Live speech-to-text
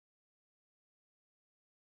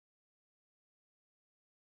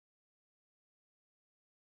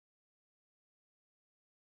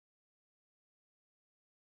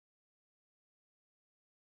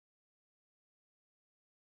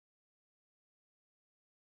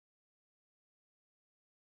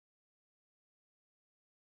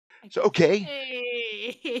So, okay,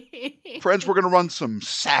 Hey. friends, we're going to run some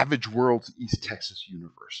Savage Worlds at East Texas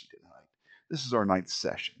University tonight. This is our ninth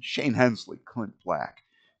session. Shane Hensley, Clint Black,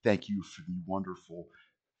 thank you for the wonderful,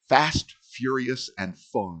 fast, furious, and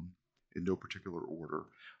fun, in no particular order,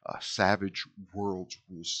 Savage Worlds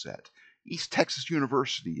rule set. East Texas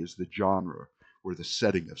University is the genre or the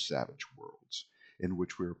setting of Savage Worlds, in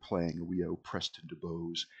which we are playing. We owe Preston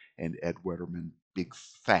DeBose and Ed Wetterman big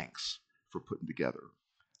thanks for putting together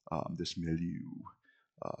this milieu,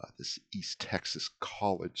 this East Texas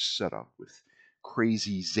college setup with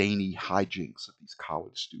crazy, zany hijinks of these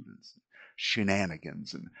college students,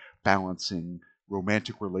 shenanigans, and balancing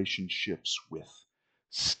romantic relationships with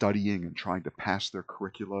studying and trying to pass their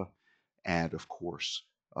curricula, and of course,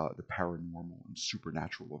 the paranormal and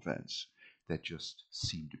supernatural events that just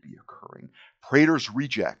seem to be occurring. Prater's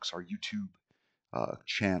Rejects, our YouTube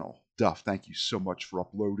channel. Duff, thank you so much for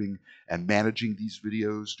uploading and managing these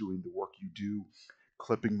videos, doing the work you do,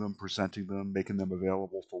 clipping them, presenting them, making them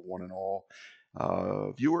available for one and all.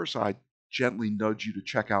 Viewers, I gently nudge you to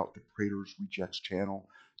check out the Prater's Rejects channel.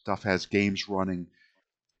 Duff has games running.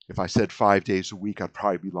 If I said 5 days a week, I'd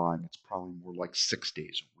probably be lying. It's probably more like 6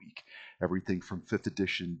 days a week. Everything from 5th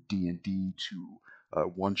edition D&D to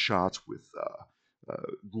one-shots with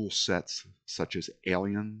rule sets such as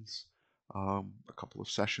Aliens, a couple of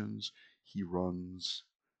sessions. He runs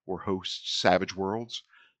or hosts Savage Worlds,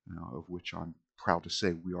 of which I'm proud to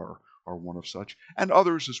say we are one of such, and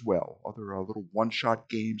others as well. Other little one-shot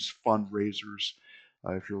games, fundraisers.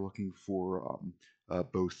 If you're looking for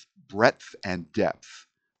both breadth and depth,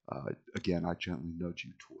 again, I gently nudge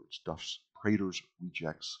you towards Duff's Prater's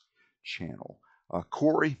Rejects channel.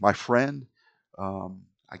 Corey, my friend,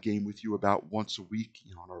 I game with you about once a week,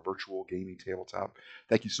 on our virtual gaming tabletop.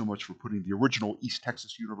 Thank you so much for putting the original East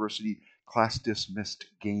Texas University class dismissed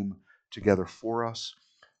game together for us.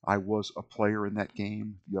 I was a player in that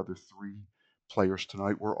game. The other three players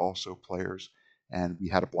tonight were also players, and we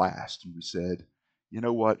had a blast. And we said, you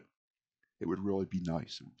know what? It would really be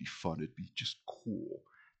nice. It would be fun. It'd be just cool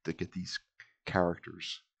to get these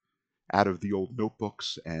characters out of the old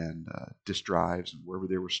notebooks and disk drives and wherever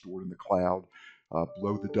they were stored in the cloud,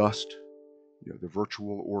 blow the dust, the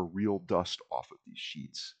virtual or real dust off of these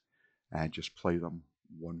sheets, and just play them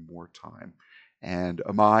one more time. And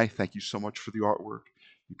Amai, thank you so much for the artwork.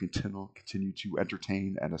 You continue to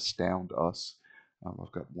entertain and astound us.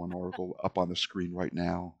 I've got one article up on the screen right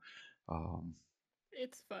now. Um,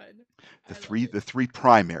 It's fun. the I love it. three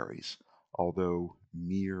primaries, although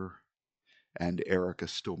Mir and Erica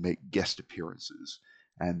still make guest appearances,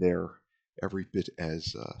 and they're every bit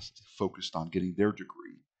as focused on getting their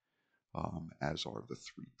degree as are the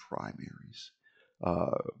three primaries.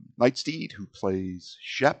 Uh, Nightsteed, who plays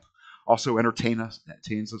Shep, also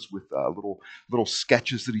entertains us with little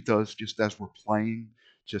sketches that he does just as we're playing,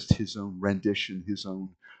 just his own rendition, his own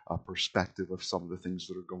perspective of some of the things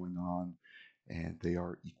that are going on, and they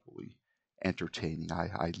are equally entertaining.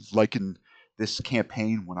 I liken this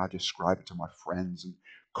campaign when I describe it to my friends and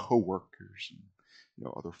coworkers and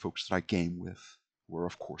other folks that I game with, who are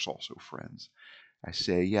of course also friends. I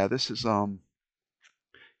say, yeah, this is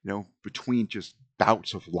between just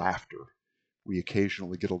bouts of laughter, we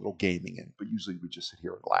occasionally get a little gaming in, but usually we just sit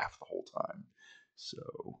here and laugh the whole time.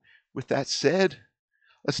 So, with that said,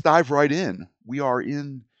 let's dive right in. We are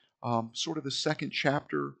in sort of the second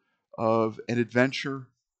chapter of an adventure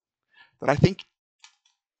that I think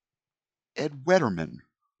Ed Wetterman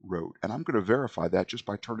wrote, and I'm going to verify that just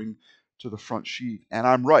by turning to the front sheet. And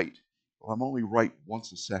I'm right. Well, I'm only right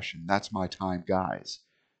once a session. That's my time, guys.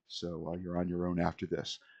 So you're on your own after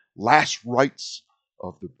this. Last rites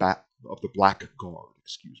of the Black Guard.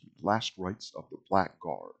 Excuse me. Last rites of the Black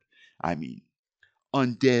Guard. I mean,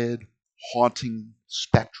 undead, haunting,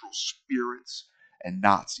 spectral spirits, and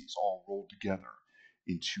Nazis all rolled together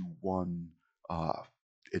into one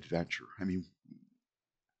adventure. I mean,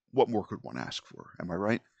 what more could one ask for? Am I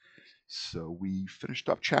right? So we finished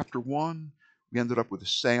up chapter one. We ended up with a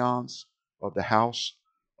seance of the house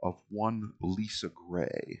of one Lisa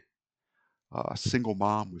Gray, a single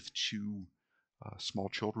mom with two small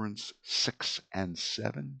children, 6 and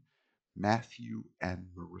 7, Matthew and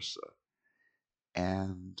Marissa.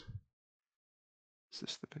 And is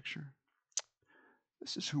this the picture?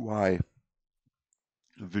 This is who I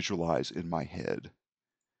visualize in my head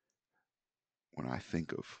when I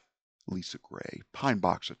think of Lisa Gray, Pine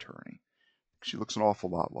Box attorney. She looks an awful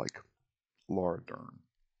lot like Laura Dern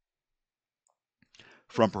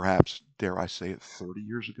from perhaps, dare I say it, 30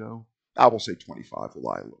 years ago. I will say 25, will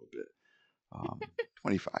lie a little bit.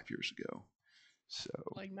 25 years ago. So,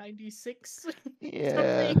 Like 96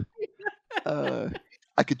 yeah. something. Uh,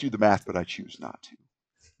 I could do the math, but I choose not to.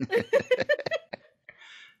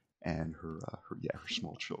 And her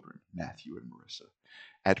small children, Matthew and Marissa.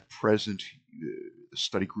 At present, the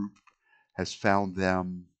study group has found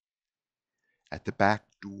them at the back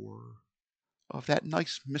door of that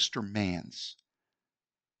nice Mr. Man's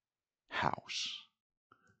house.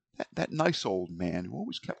 That nice old man who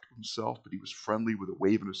always kept to himself, but he was friendly with a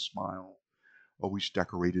wave and a smile. Always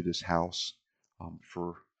decorated his house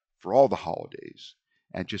for all the holidays,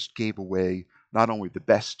 and just gave away not only the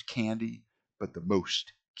best candy but the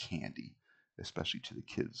most candy, especially to the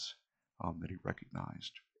kids that he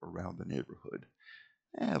recognized around the neighborhood.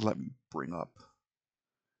 And let me bring up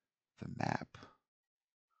the map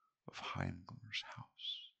of Heimglimmer's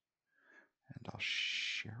house, and I'll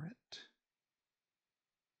share it.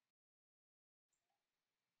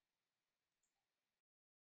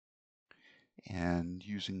 And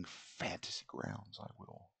using fantasy grounds, I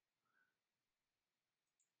will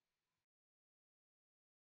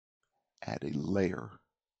add a layer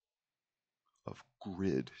of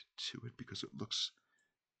grid to it because it looks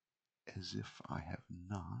as if I have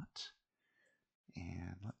not.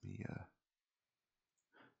 And let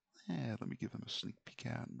me give them a sneak peek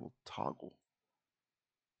out, and we'll toggle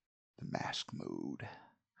the mask mode.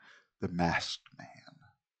 The masked man.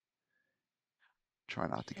 Try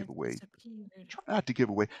not to give Has away. disappeared. Try not to give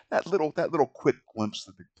away that little quick glimpse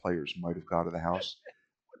that the players might have got of the house.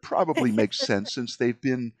 Would probably makes sense since they've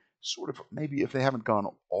been sort of, maybe if they haven't gone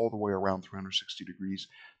all the way around 360 degrees,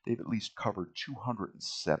 they've at least covered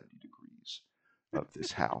 270 degrees of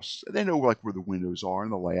this house. They know like where the windows are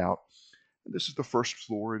and the layout. And this is the first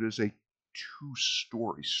floor. It is a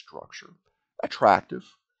two-story structure. Attractive.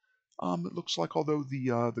 It looks like although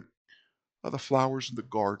the flowers in the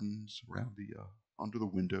gardens around the under the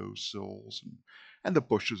window sills and the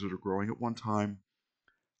bushes that are growing at one time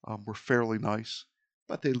were fairly nice,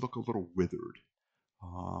 but they look a little withered,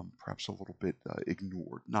 perhaps a little bit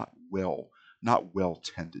ignored, not well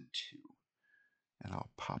tended to. And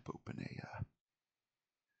I'll pop open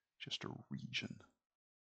just a region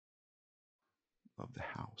of the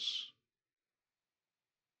house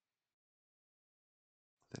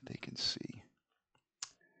that they can see.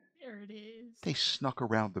 There it is. They snuck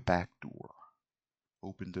around the back door,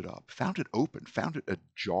 opened it up, found it open, found it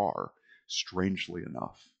ajar, strangely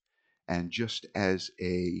enough. And just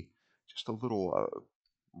a little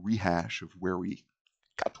rehash of where we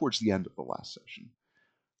got towards the end of the last session,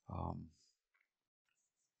 um,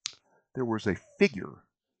 there was a figure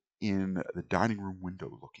in the dining room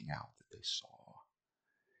window looking out that they saw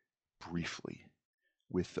briefly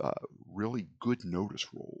with really good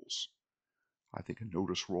notice rolls. I think a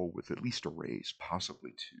notice roll with at least a raise,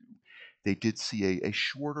 possibly two. They did see a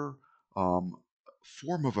shorter um,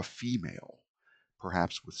 form of a female,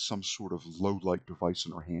 perhaps with some sort of low light device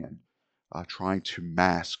in her hand, trying to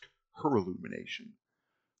mask her illumination.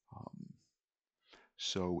 Um,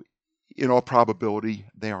 so, in all probability,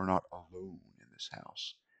 they are not alone in this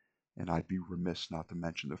house. And I'd be remiss not to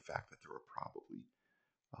mention the fact that there are probably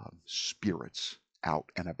spirits out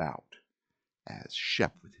and about, as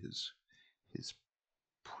Shep, with his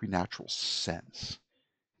preternatural sense,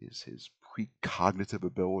 his precognitive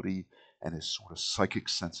ability, and his sort of psychic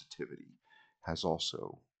sensitivity, has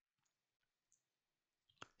also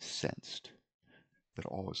sensed that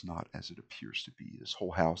all is not as it appears to be. This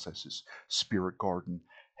whole house, as his spirit garden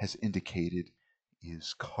has indicated,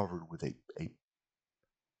 is covered with a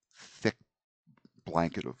thick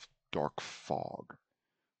blanket of dark fog,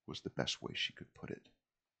 was the best way she could put it.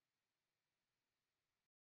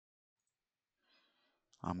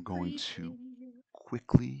 I'm going to Creepy.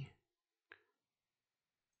 quickly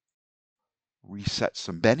reset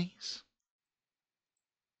some bennies.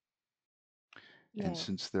 And Yeah.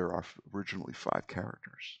 since there are originally 5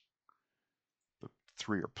 characters, but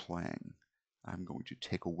 3 are playing, I'm going to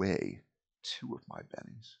take away 2 of my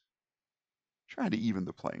bennies, trying to even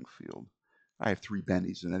the playing field. I have 3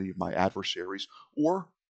 bennies, and any of my adversaries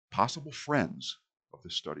or possible friends of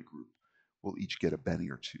the study group will each get a benny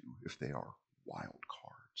or 2 if they are wild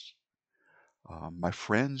cards. My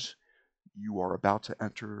friends, you are about to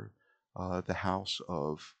enter the house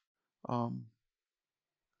um,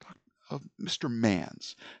 of Mr.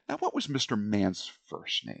 Mans. Now, what was Mr. Mans'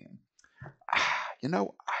 first name? You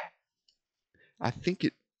know, I think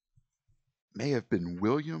it may have been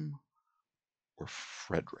William or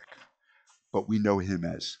Frederick, but we know him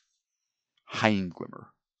as Heimglimmer,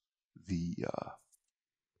 the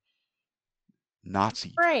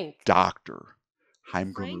Nazi Frank. doctor.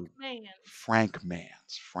 Frank Heimglimmer, Mans. Frank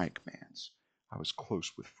Mans. I was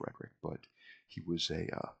close with Frederick, but he was a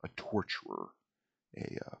torturer,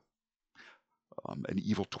 a an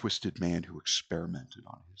evil, twisted man who experimented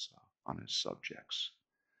on his subjects,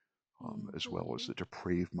 as well as Okay. a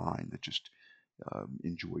depraved mind that just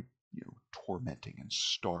enjoyed, tormenting and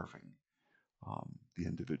starving the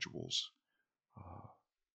individuals uh,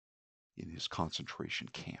 in his concentration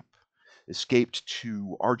camp. Escaped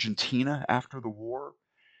to Argentina after the war,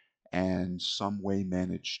 and some way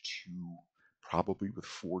managed to, probably with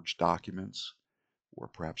forged documents or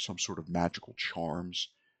perhaps some sort of magical charms,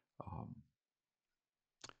 um,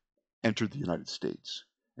 entered the United States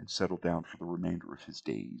and settled down for the remainder of his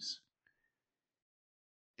days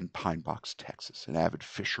in Pine Box, Texas. An avid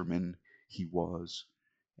fisherman he was,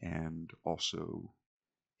 and also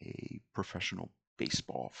a professional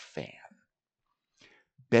baseball fan.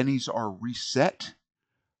 Bennies are reset.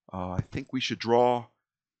 I think we should draw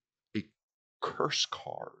a curse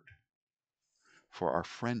card for our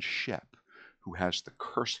friend Shep, who has the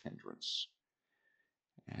curse hindrance.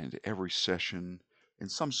 And every session, in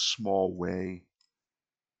some small way,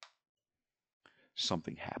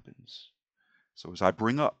 something happens. So as I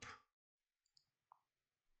bring up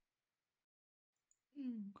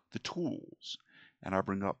Mm. the tools and I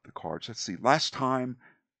bring up the cards, let's see. Was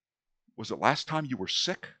it last time you were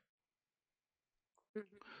sick?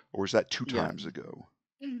 Or was that two Yeah. times ago?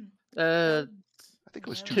 Uh, I think it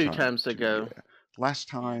was Yeah, two two it was times. times ago. Yeah. Last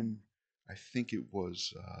Yeah. time, I think it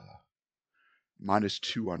was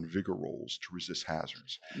 -2 on vigor rolls to resist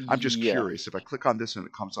hazards. I'm just Yeah. curious. If I click on this and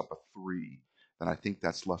it comes up a 3, then I think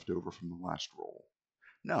that's left over from the last roll.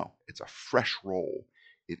 No, it's a fresh roll.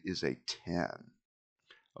 It is a 10.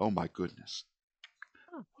 Oh my goodness.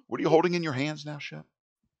 Oh. What are you holding in your hands now, Shep?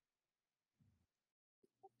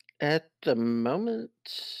 At the moment,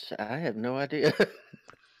 I have no idea.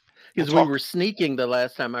 We'll Because we were talk. sneaking the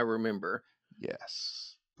last time I remember.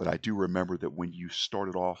 Yes. But I do remember that when you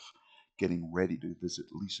started off getting ready to visit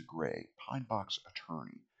Lisa Gray, Pine Box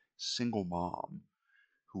attorney, single mom,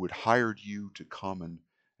 who had hired you to come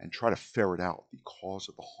and try to ferret out the cause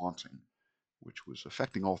of the haunting, which was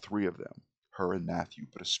affecting all three of them, her and Matthew,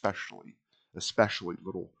 but especially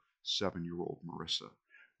little 7-year-old Marissa.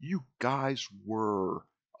 You guys were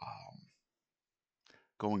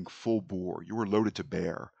going full bore. You were loaded to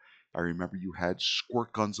bear. I remember you had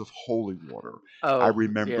squirt guns of holy water. I Oh,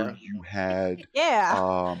 remember yeah. you had Yeah.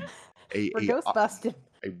 um, a, We're a ghost busted.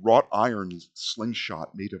 a wrought iron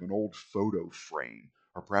slingshot made of an old photo frame,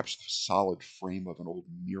 or perhaps the solid frame of an old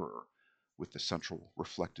mirror with the central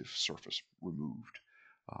reflective surface removed,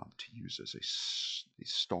 to use as a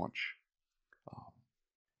staunch um,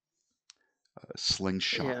 Yeah.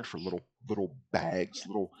 slingshot for little bags,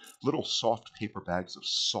 little soft paper bags of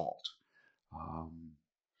salt. Um,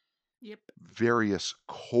 Yep. Various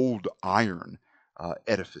cold iron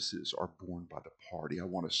edifices are borne by the party. I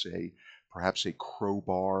want to say perhaps a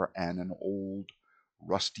crowbar and an old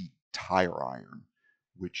rusty tire iron,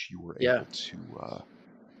 which you were Yeah. able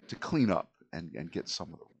to clean up and get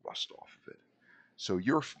some of the rust off of it. So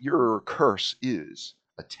your curse is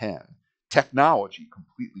a 10. Technology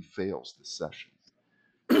completely fails this session.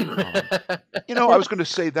 I was going to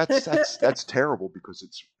say that's terrible because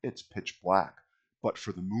it's pitch black, but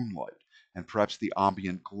for the moonlight and perhaps the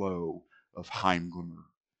ambient glow of Heimglimmer,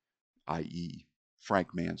 i.e.,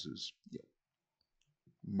 Frank Manz's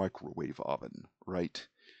microwave oven, right?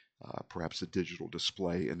 Perhaps a digital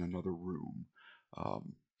display in another room.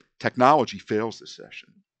 Um, Technology fails this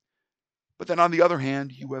session, but then on the other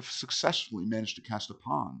hand, you have successfully managed to cast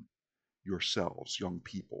upon yourselves, young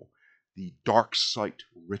people, the dark sight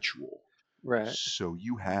ritual. Right. So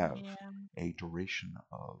you have Yeah. a duration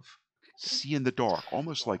of see in the dark,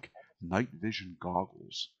 almost like night vision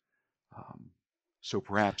goggles. Um, so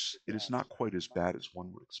perhaps it is not quite as bad as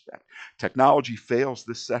one would expect. Technology fails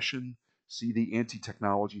this session. See the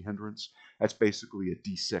anti-technology hindrance. That's basically a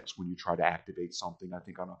D6 when you try to activate something. I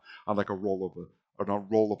think on like a roll of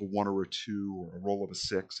a 1 or a 2 or a roll of a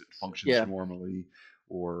 6, it functions Yeah. normally.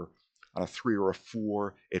 Or on a 3 or a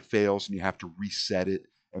 4, it fails and you have to reset it.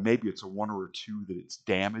 And maybe it's a 1 or a 2 that it's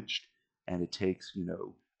damaged, and it takes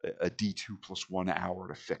a D2 plus 1 hour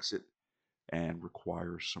to fix it and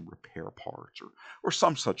requires some repair parts or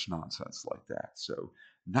some such nonsense like that. So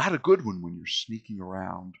not a good one when you're sneaking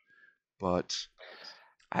around, but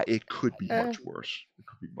it could be Uh, much worse. It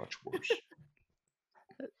could be much worse.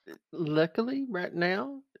 luckily, right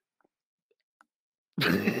now,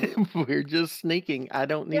 we're just sneaking. I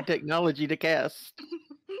don't Yeah. need technology to cast.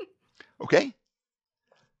 Okay,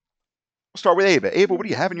 we'll start with Ava. Ava, what do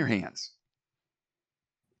you have in your hands?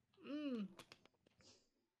 Mm.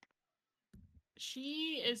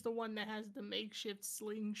 she is the one that has the makeshift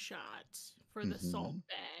slingshot for the salt Mm-hmm.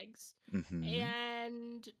 bags. Mm-hmm.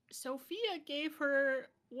 And Sophia gave her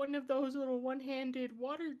one of those little one-handed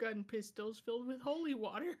water gun pistols filled with holy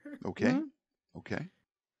water. Okay. Mhm. Okay.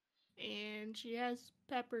 And she has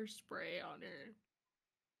pepper spray on her.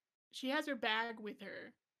 She has her bag with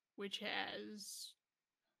her, which has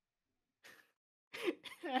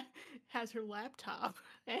her laptop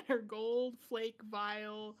and her gold flake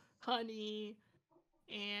vial, honey,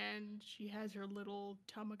 and she has her little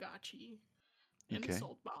Tamagotchi and the Okay.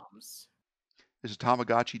 salt bombs. Is a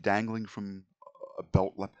Tamagotchi dangling from a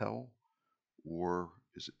belt lapel, or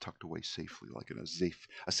is it tucked away safely, like in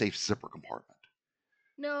a safe zipper compartment?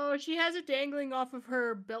 No, she has it dangling off of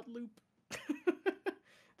her belt loop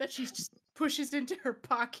that she just pushes into her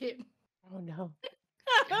pocket. Oh no.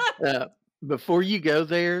 Uh, before you go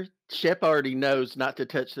there, Shep already knows not to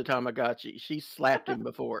touch the Tamagotchi. She slapped him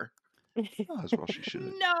before. Oh, as well she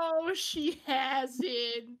should. No, she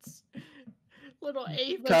hasn't. Little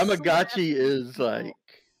Ava slapped Tamagotchi me. is like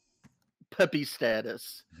puppy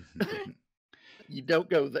status. You don't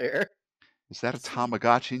go there. Is that a Sweet.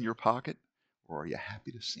 Tamagotchi in your pocket, or are you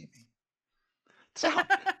happy to see me?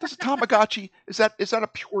 Does a Tamagotchi is that a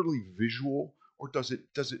purely visual, or does it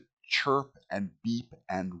chirp and beep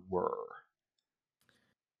and whir?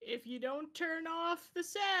 If you don't turn off the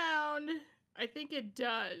sound, I think it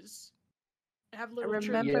does have I little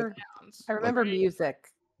chirpy Yep. remember sounds. I Like remember Right? music.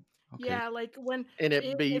 okay, Yeah, like when And it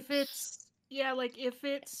if beeps.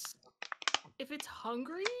 it's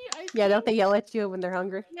hungry, I Yeah, don't they think. yell at you when they're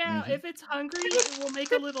hungry? Yeah, hmm if it's hungry, it will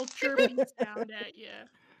make a little chirpy sound at you.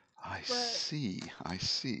 I But see, I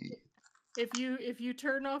see. if you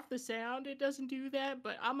turn off the sound, it doesn't do that.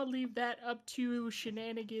 But I'm gonna leave that up to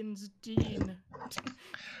Shenanigans Dean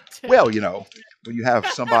to Well, when you have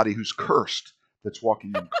somebody who's cursed that's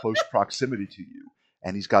walking in close proximity to you,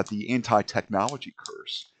 and he's got the anti-technology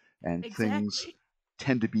curse, and things exactly.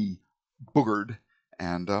 tend to be boogered,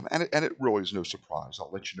 and it really is no surprise.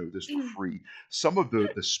 I'll let you know this for free. Some of the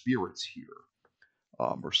spirits here,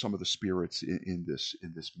 or some of the spirits in this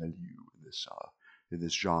milieu, in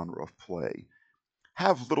this genre of play,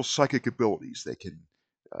 have little psychic abilities. They can,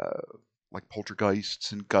 uh, like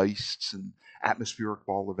poltergeists and geists and atmospheric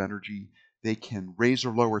ball of energy, they can raise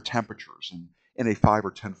or lower temperatures in a 5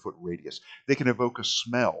 or 10 foot radius. They can evoke a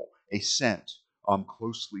smell, a scent,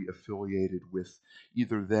 closely affiliated with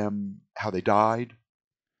either them, how they died.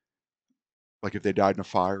 Like if they died in a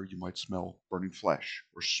fire, you might smell burning flesh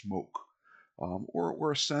or smoke,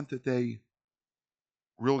 or a scent that they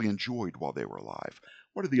really enjoyed while they were alive.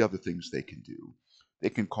 What are the other things they can do? They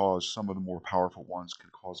can cause, some of the more powerful ones can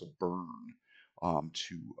cause a burn,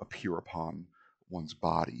 to appear upon one's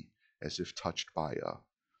body as if touched by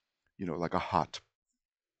like a hot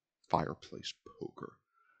fireplace poker.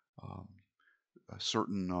 Um,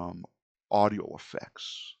 certain audio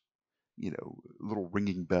effects, little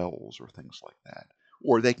ringing bells or things like that.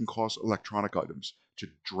 Or they can cause electronic items to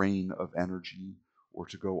drain of energy or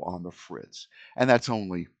to go on the fritz. And that's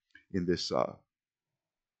only in this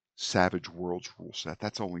Savage Worlds rule set.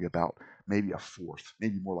 That's only about maybe a fourth,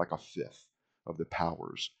 maybe more like a fifth of the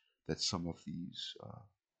powers that some of these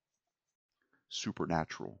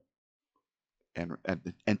supernatural and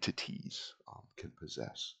entities can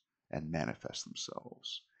possess and manifest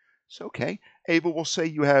themselves. So, okay, Ava, we'll say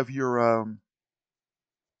you have your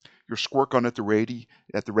squirt gun at the ready.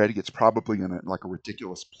 At the ready, it's probably in like a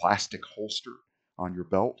ridiculous plastic holster on your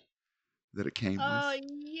belt that it came with, Oh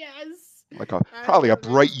yes, like a I probably a love it.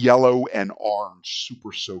 bright yellow and orange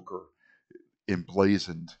super soaker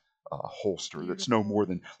emblazoned holster that's no more Beautiful.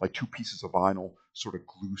 than like two pieces of vinyl sort of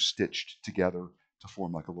glue stitched together to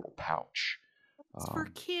form like a little pouch. It's for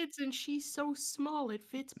Um, kids, and she's so small; it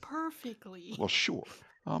fits perfectly. well, sure.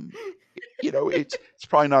 Um, it's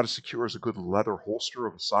probably not as secure as a good leather holster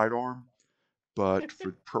of a sidearm, but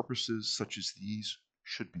for purposes such as these,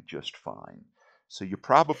 should be just fine. So you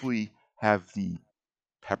probably have the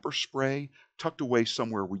pepper spray tucked away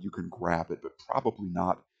somewhere where you can grab it, but probably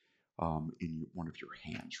not in one of your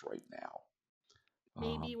hands right now.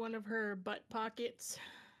 Maybe one of her butt pockets.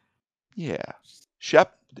 Yeah.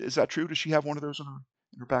 Shep, is that true? Does she have one of those in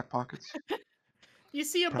her back pockets? You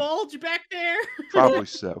see a Pro- bulge back there? Probably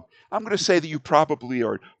so. I'm going to say that you probably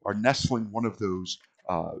are nestling one of those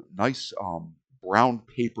nice brown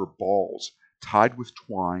paper balls tied with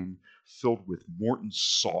twine, filled with Morton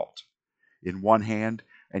salt in one hand,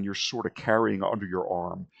 and you're sort of carrying under your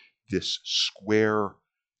arm this square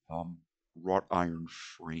um, wrought iron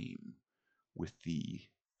frame with the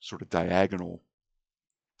sort of diagonal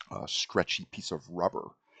stretchy piece of rubber,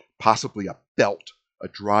 possibly a belt, a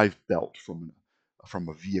drive belt from from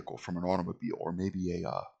a vehicle, from an automobile, or maybe I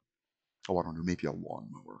don't know, maybe a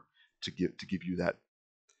lawnmower to give you that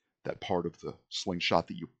part of the slingshot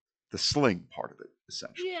the sling part of it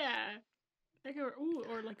essentially. Yeah.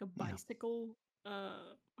 Or like a Yeah. bicycle.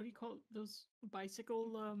 What do you call those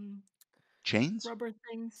bicycle Chains? rubber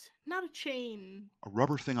things? Not a chain. A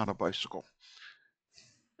rubber thing on a bicycle.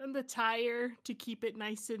 And the tire to keep it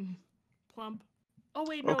nice and plump. Oh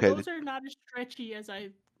wait, no, Okay, those are not as stretchy as I.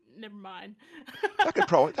 Never mind. that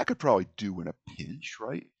could probably do in a pinch,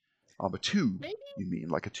 right? A tube, Maybe. you mean,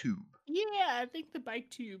 like a tube? Yeah, I think the bike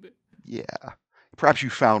tube. Yeah. Perhaps you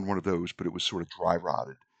found one of those, but it was sort of dry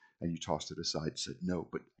rotted, and you tossed it aside and said no.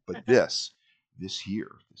 But this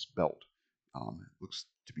here, this belt, looks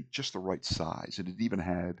to be just the right size, and it even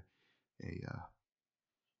had a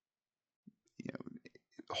you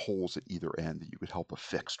know holes at either end that you could help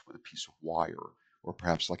affix with a piece of wire, or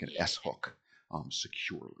perhaps like an Yeah. S hook,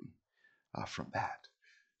 securely from that.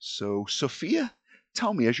 So, Sophia,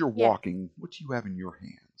 tell me, as you're Yeah. walking, what do you have in your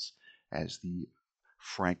hands as the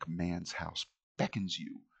Frank man's house beckons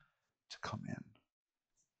you to come in?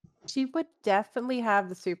 She would definitely have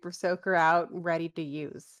the super soaker out and ready to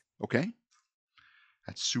use. Okay,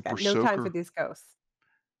 that's Super Got no time for Soaker. these ghosts.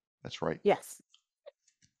 That's right. Yes.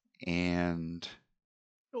 And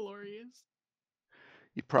Glorious.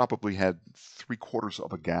 you probably had 3/4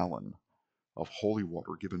 of a gallon of holy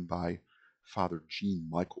water given by Father Gene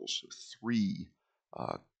Michaels. So three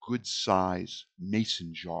good size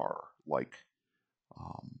mason jar like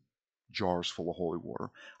um, jars full of holy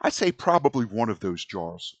water. I'd say probably one of those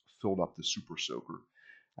jars filled up the super soaker.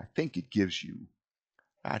 I think it gives you,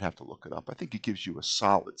 I'd have to look it up, I think it gives you a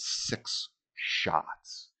solid 6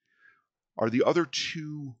 shots. Are the other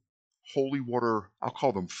two holy water, I'll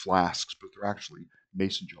call them flasks, but they're actually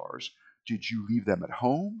mason jars? Did you leave them at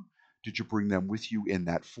home? Did you bring them with you in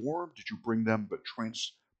that form? Did you bring them but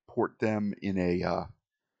transport them in a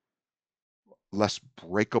less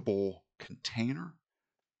breakable container?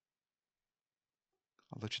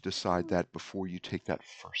 I'll let you decide Mm, that before you take that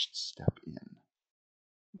first step in.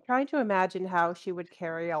 I'm trying to imagine how she would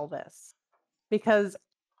carry all this because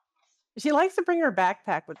she likes to bring her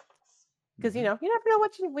backpack with because Hmm. you never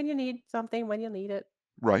know when you need something when you need it.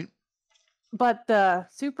 Right? But the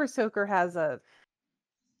super soaker has a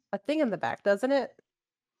thing in the back, doesn't it?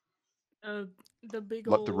 Uh, the big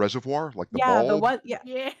Let the old. reservoir, like the Yeah, the bulb. one. Yeah,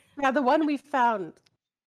 Yeah. yeah, the one we found.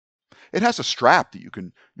 It has a strap that you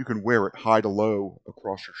can wear it high to low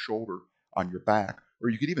across your shoulder on your back, or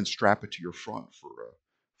you could even strap it to your front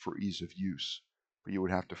for ease of use. But you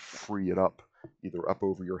would have to free it up either up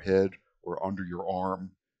over your head or under your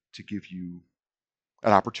arm to give you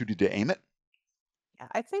an opportunity to aim it. Yeah,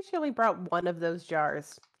 I'd say she only brought one of those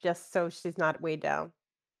jars just so she's not weighed down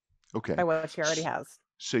by Okay. what she already S- has.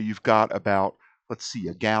 So you've got about, let's see,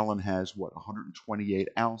 a gallon has what, 128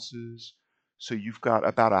 ounces. So you've got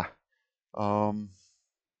about a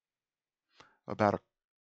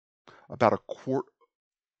about a quart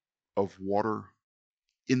of water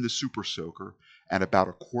in the super soaker and about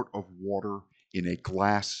a quart of water in a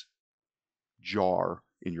glass jar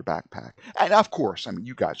in your backpack. And of course, I mean,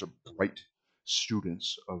 you guys are bright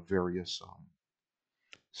students of various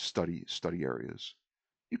study areas.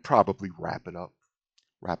 You'd probably wrap it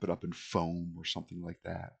up in foam or something like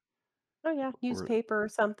that, Oh yeah, or newspaper or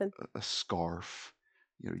something, a scarf.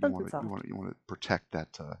 You know, something soft. you want to protect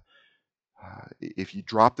that. If you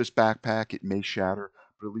drop this backpack, it may shatter,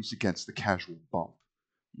 but at least against the casual bump,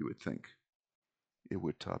 you would think it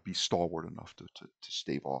would be stalwart enough to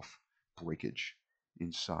stave off breakage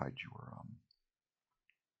inside your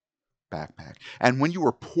backpack. And when you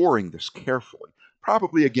were pouring this carefully,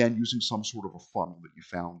 probably again using some sort of a funnel that you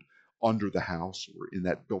found under the house or in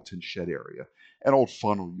that built in shed area, an old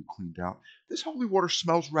funnel you cleaned out, this holy water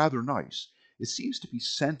smells rather nice. It seems to be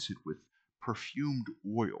scented with perfumed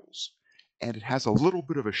oils, and it has a little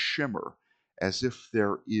bit of a shimmer as if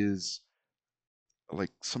there is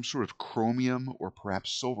like some sort of chromium or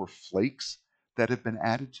perhaps silver flakes that have been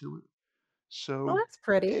added to it. Oh, So that's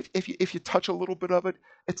pretty. if you touch a little bit of it,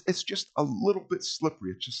 it's just a little bit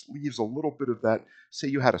slippery. It just leaves a little bit of that. Say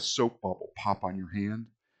you had a soap bubble pop on your hand,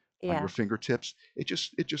 on your Yeah. fingertips. It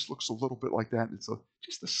just looks a little bit like that. It's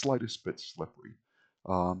just the slightest bit slippery.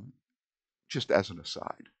 Um, just as an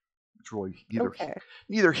aside, it's really Okay.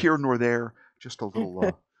 neither here nor there. Just a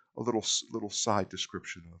little side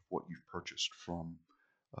description of what you've purchased from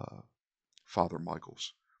uh, Father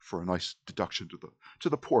Michaels for a nice deduction to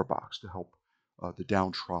the poor box to help the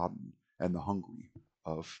downtrodden and the hungry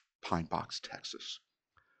of Pine Box, Texas,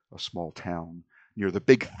 a small town near the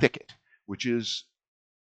Big Thicket, which is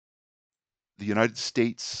the United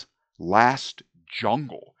States' last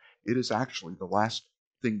jungle. It is actually the last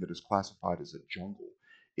thing that is classified as a jungle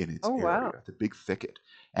in its Oh, wow. area, the big thicket.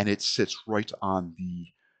 And it sits right on the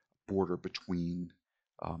border between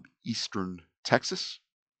eastern Texas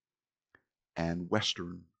and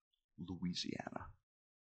western Louisiana.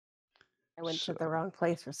 I went to the So, wrong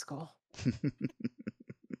place for school.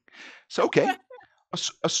 so okay,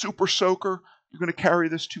 a super soaker. You're going to carry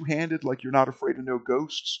this two-handed, like you're not afraid of no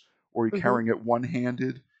ghosts, or are you Mhm. carrying it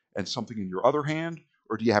one-handed and something in your other hand,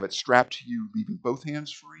 or do you have it strapped to you, leaving both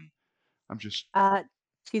hands free? I'm just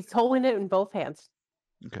She's holding it in both hands.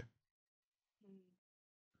 okay.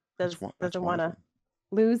 That's Doesn't want wonderful. to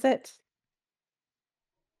lose it.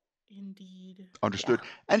 Indeed. Understood.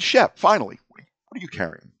 And Shep, finally, what are you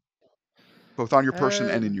carrying, both on your person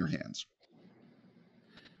and in Um, your hands?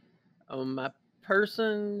 on my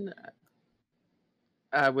person,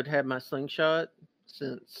 I would have my slingshot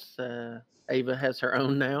since Ava has her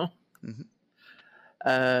own now. Mhm.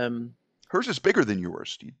 Um, Hers is bigger than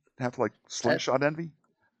yours. Do you have like that, slingshot envy?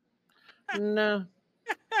 no,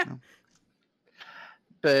 No.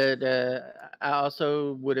 but I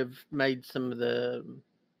also would have made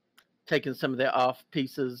taken some of the off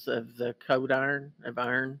pieces of the coat iron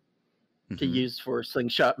to Mhm. use for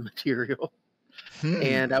slingshot material,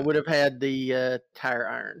 and I Hmm. would have had the tire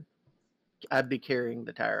iron. I'd be carrying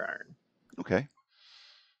the tire iron. Okay.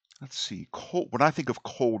 Let's see. Cold. When I think of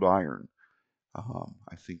cold iron,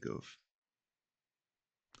 I think of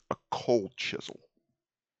a cold chisel,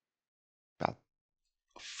 about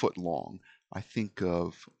a foot long. I think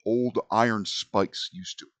of old iron spikes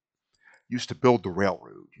used to build the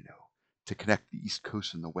railroad, to connect the East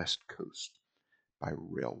Coast and the West Coast by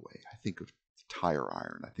railway. I think of tire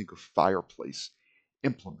iron. I think of fireplace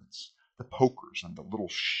implements, the pokers and the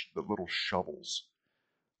little shovels,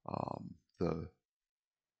 the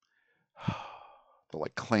the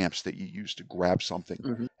like clamps that you use to grab something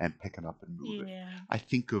Hmm. and pick it up and move it. Yeah. I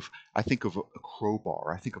think of a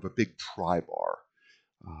crowbar. I think of a big pry bar.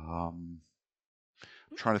 I'm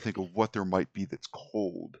trying to think of what there might be that's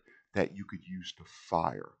cold that you could use to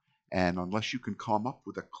fire. And unless you can come up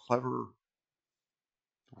with a clever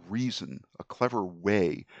reason, a clever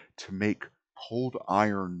way to make cold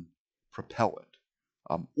iron propellant,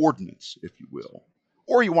 ordnance, if you will,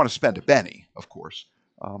 or you want to spend a penny, of course.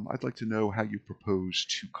 I'd like to know how you propose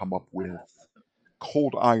to come up with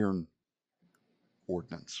cold iron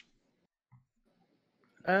ordnance.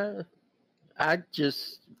 Uh,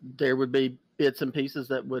 there would be bits and pieces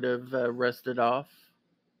that would have rusted off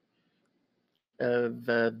of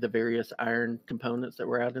the various iron components that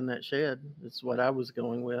were out in that shed. Is what I was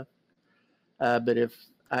going with. But if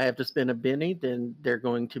I have to spend a penny, then they're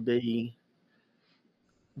going to be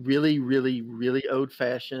really, really, really old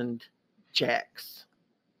fashioned jacks.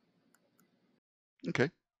 Okay,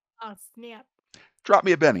 Oh, snap. drop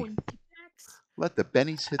me a penny. Pointy backs. Let the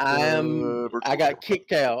bennies hit I the virtual got field.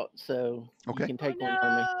 kicked out, so you Okay. can Oh, take one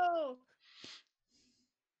from me. no.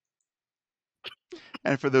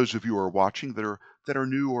 And for those of you who are watching that are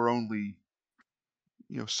new or only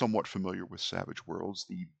somewhat familiar with Savage Worlds,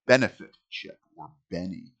 the benefit chip or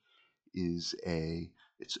Benny is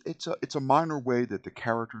it's a minor way that the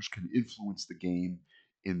characters can influence the game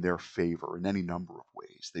in their favor in any number of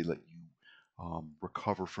ways. They let you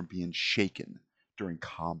recover from being shaken during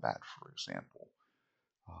combat, for example.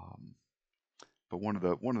 Um, but one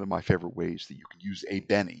of my favorite ways that you can use a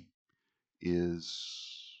Benny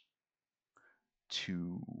is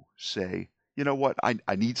to say, you know what,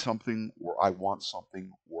 I need something, or I want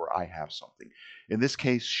something, or I have something. In this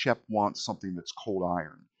case, Shep wants something that's cold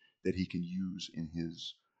iron that he can use in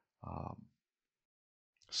his um,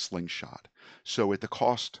 slingshot. So at the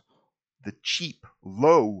cheap,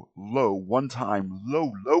 one-time,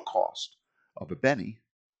 low cost of a Benny,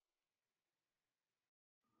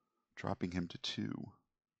 dropping him to 2.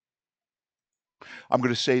 I'm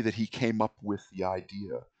going to say that he came up with the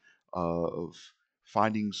idea of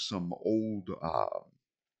finding some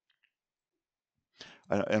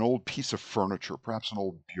an old piece of furniture, perhaps an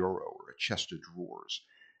old bureau or a chest of drawers,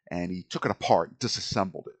 and he took it apart,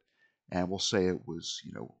 disassembled it, and we'll say it was,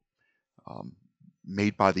 um,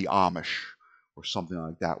 made by the Amish or something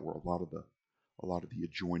like that, where a lot of the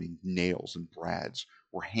adjoining nails and brads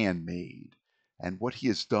were handmade. And what he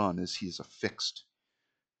has done is he has affixed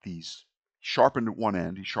these, sharpened at one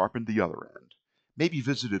end, he sharpened the other end, maybe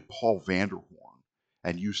visited Paul Vanderhorn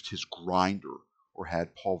and used his grinder, or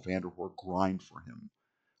had Paul Vanderhorn grind for him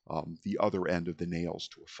the other end of the nails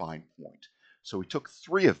to a fine point. So he took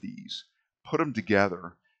 3 of these, put them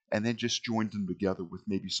together, and then just joined them together with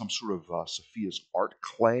maybe some sort of Sophia's art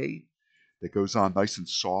clay that goes on nice and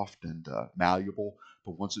soft and malleable,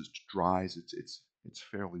 but once it dries, it's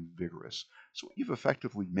fairly vigorous. So what you've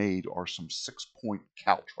effectively made are some 6-point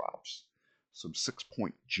caltrops, some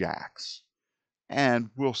 6-point jacks, and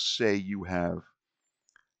we'll say you have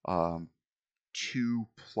 2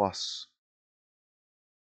 plus.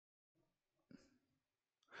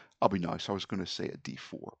 I'll be nice. I was going to say a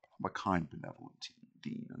D4. I'm a kind, benevolent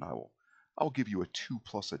dean, and I'll give you a 2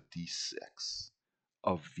 plus a D6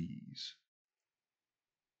 of these.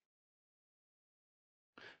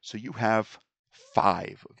 So you have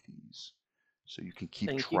 5 of these, so you can keep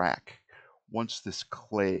Thank you. track. Once this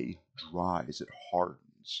clay dries, it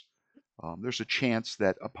hardens. There's a chance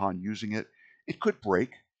that upon using it, it could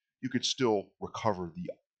break. You could still recover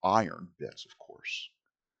the iron bits, of course.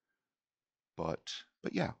 But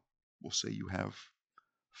yeah, we'll say you have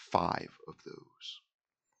 5 of those.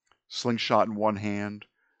 Slingshot in one hand,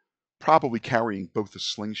 probably carrying both the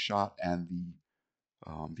slingshot and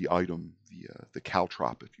the item, the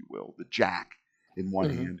caltrop, if you will, the jack in one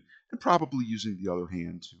hand, and probably using the other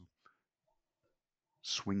hand to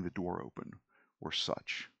swing the door open or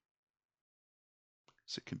such.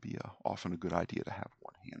 So it can be often a good idea to have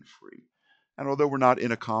one hand free. And although we're not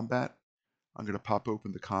in a combat, I'm going to pop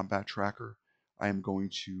open the combat tracker. I am going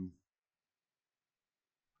to.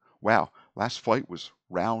 Wow, last fight was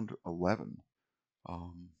round 11.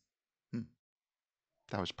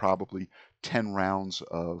 That was probably 10 rounds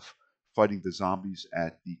of fighting the zombies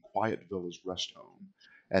at the Quiet Villas rest home,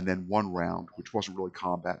 and then 1 round, which wasn't really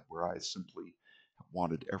combat, where I simply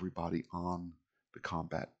wanted everybody on the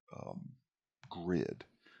combat grid.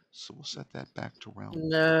 So we'll set that back to round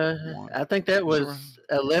 1. I think that Was it was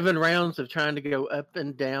 11 rounds of trying to go up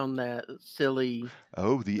and down that silly.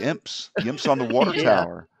 Oh, the imps. The imps on the water Yeah.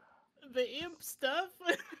 tower. The imp stuff.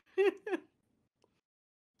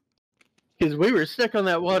 Because we were stuck on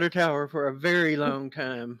that water tower for a very long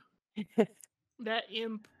time. That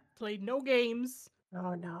imp played no games.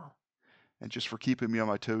 Oh no. And just for keeping me on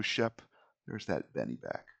my toes, Shep, there's that Benny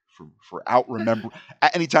back. For out remember.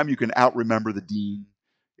 Anytime you out remember the dean,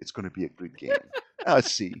 it's going to be a good game.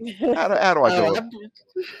 Let's see. How do I go?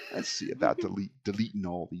 Let's see about deleting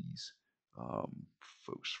all these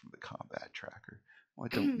folks from the combat tracker. Well,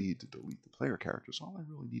 I don't need to delete the player characters. All I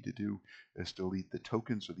really need to do is delete the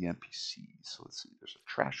tokens or the NPCs. So let's see. There's a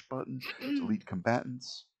trash button. Delete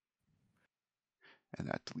combatants. And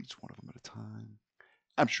that deletes one of them at a time.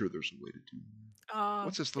 I'm sure there's a way to do that.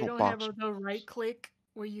 What's this little box? They don't have the right click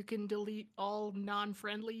where you can delete all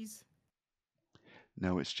non-friendlies?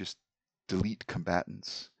 No, it's just delete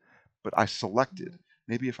combatants. But I selected.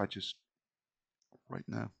 Maybe if I just right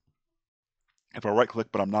now. If I right click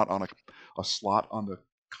but I'm not on a slot on the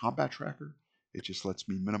combat tracker, it just lets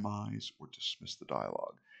me minimize or dismiss the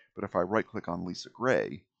dialogue. But if I right click on Lisa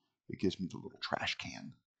Gray, it gives me the little trash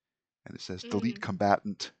can. And it says delete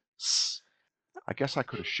combatant. I guess I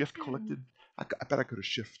could have shift collected. I bet I could have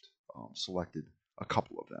shift selected a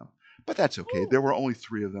couple of them. But that's okay. There were only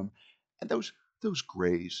 3 of them. And those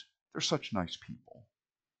Grays, they're such nice people.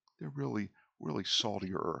 They're really, really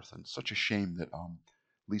salty earth. And such a shame that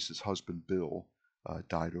Lisa's husband, Bill,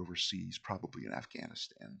 died overseas, probably in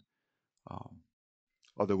Afghanistan.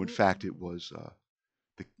 Although, in fact, it was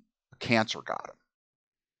the cancer got him.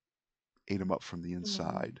 Ate him up from the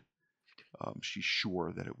inside. She's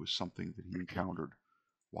sure that it was something that he encountered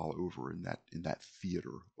while over in that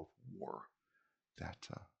theater of war that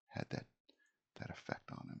had that effect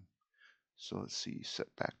on him. So let's see, set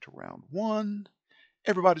back to round 1.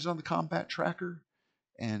 Everybody's on the combat tracker.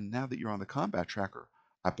 And now that you're on the combat tracker,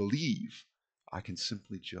 I believe I can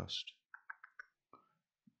simply just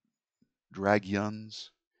drag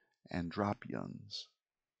yuns and drop yuns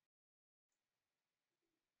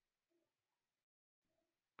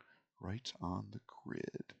right on the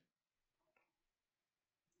grid.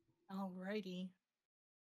 Alrighty.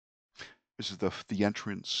 This is the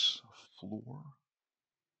entrance floor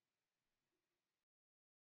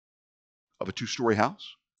of a 2-story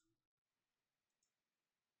house.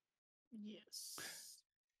 Yes.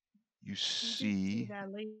 You We did see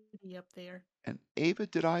that lady up there. And Ava,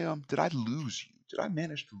 did I lose you? Did I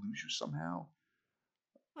manage to lose you somehow?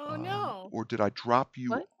 Oh no. Or did I drop you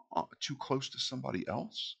What? too close to somebody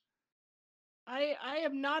else? I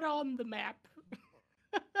am not on the map.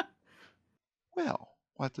 Well,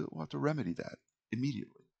 we'll have to remedy that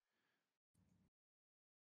immediately.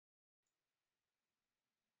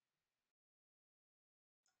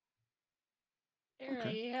 There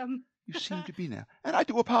Okay. I am. You seem to be now. And I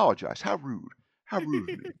do apologize. How rude. How rude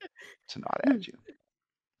of me to not add you.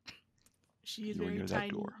 She is You were very near that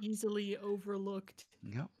tiny, door. easily overlooked.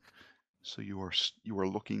 Yep. So you are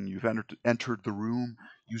looking. You've entered the room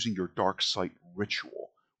using your dark sight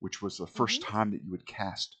ritual, which was the first time that you had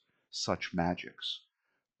cast such magics.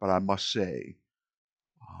 But I must say,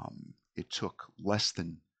 it took less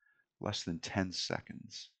than 10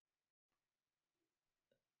 seconds.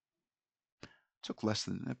 It took less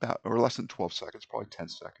than 12 seconds, probably 10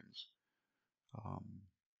 seconds, um,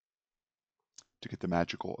 to get the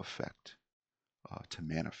magical effect to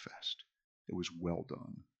manifest. It was well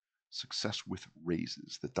done. Success with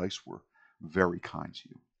raises. The dice were very kind to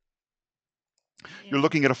you. You're Yeah.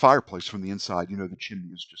 looking at a fireplace from the inside. You know the chimney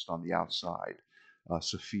is just on the outside.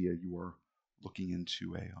 Sophia, you are looking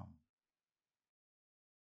into it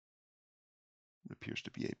appears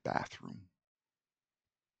to be a bathroom.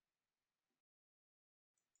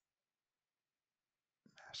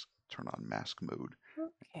 Turn on mask mode.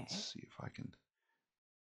 Okay. Let's see if I can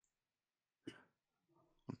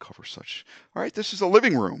uncover such. All right, this is a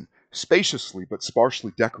living room, spaciously but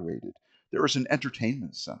sparsely decorated. There is an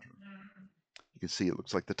entertainment center. You can see it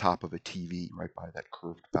looks like the top of a TV right by that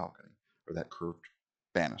curved balcony or that curved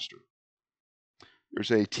banister.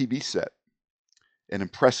 There's a TV set, an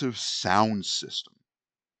impressive sound system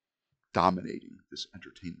dominating this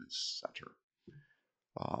entertainment center.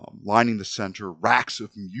 Lining the center, racks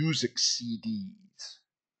of music CDs.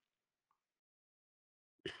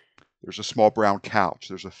 There's a small brown couch.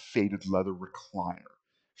 There's a faded leather recliner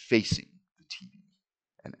facing the TV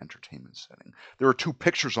and entertainment setting. There are two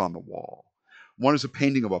pictures on the wall. One is a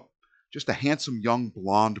painting of just a handsome young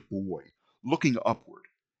blonde boy looking upward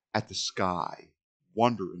at the sky,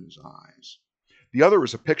 wonder in his eyes. The other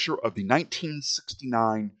is a picture of the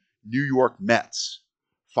 1969 New York Mets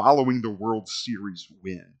following the World Series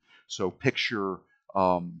win. So picture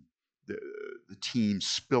um, the, the team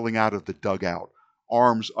spilling out of the dugout,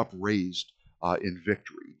 arms upraised in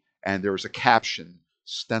victory. And there's a caption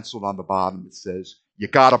stenciled on the bottom that says, "You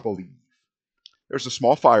gotta believe." There's a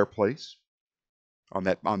small fireplace on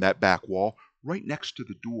that back wall, right next to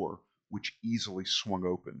the door, which easily swung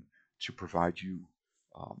open to provide you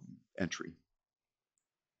entry.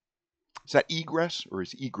 Is that egress or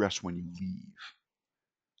is egress when you leave?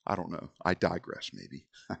 I don't know. I digress, maybe.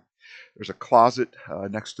 There's a closet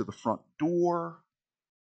next to the front door.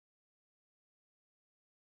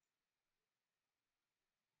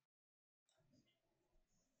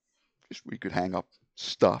 Just where you could hang up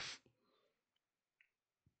stuff.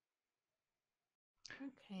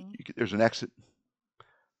 Okay. There's an exit,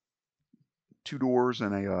 two doors,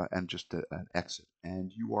 and just an exit.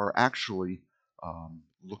 And you are actually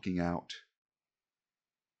looking out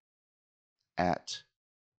at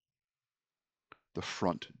the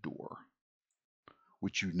front door,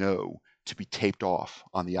 which you know to be taped off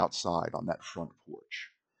on the outside on that front porch.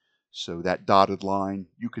 So that dotted line,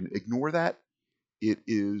 you can ignore that. It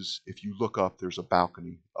is, if you look up, there's a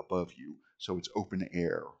balcony above you, so it's open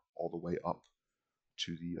air all the way up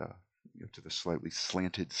to the slightly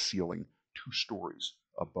slanted ceiling, 2 stories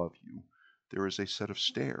above you. There is a set of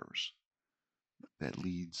stairs that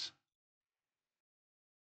leads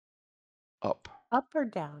up, Up or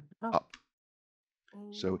down? up.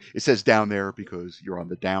 Oh. So it says down there because you're on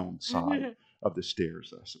the down side of the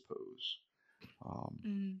stairs, I suppose.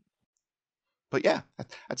 But yeah,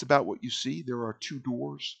 that's about what you see. There are 2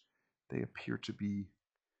 doors. They appear to be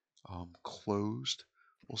closed.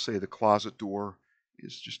 We'll say the closet door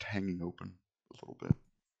is just hanging open a little bit.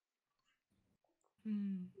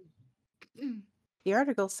 The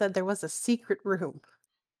article said there was a secret room.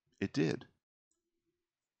 It did.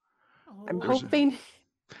 I'm Oh. hoping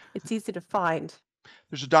it's easy to find.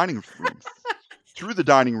 There's a dining room. Through the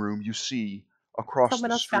dining room, you see across Someone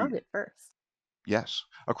the else street. found it first. Yes,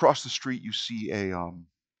 across the street you see the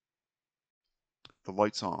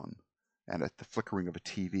lights on, and at the flickering of a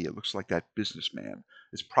TV. It looks like that businessman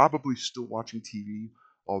is probably still watching TV,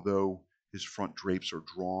 although his front drapes are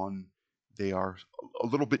drawn. They are a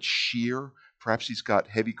little bit sheer. Perhaps he's got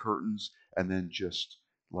heavy curtains and then just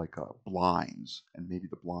like blinds, and maybe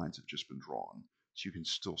the blinds have just been drawn, so you can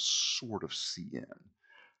still sort of see in.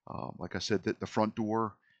 Like I said, the front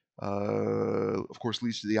door, of course,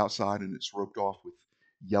 leads to the outside, and it's roped off with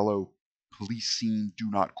yellow police scene, do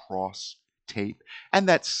not cross tape, and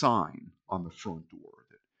that sign on the front door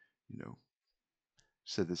that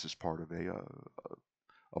said this is part of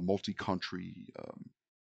a multi-country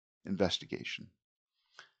investigation.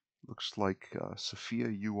 Looks like Sophia,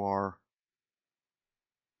 you are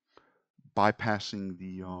bypassing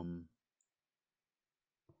the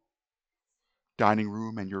dining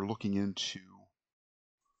room, and you're looking into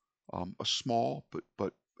a small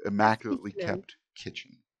but immaculately peeking in. kept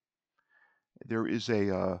kitchen. There is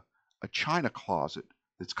a china closet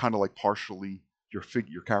It's kind of like partially your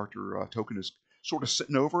character token is sort of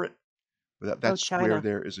sitting over it. But Oh, that square China.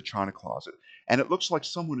 there is a china closet, and it looks like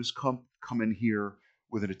someone has come in here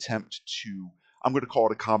with an attempt to, I'm going to call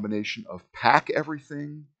it a combination of pack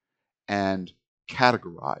everything and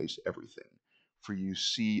categorize everything. For you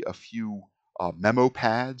see a few memo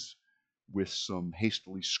pads with some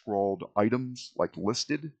hastily scrawled items like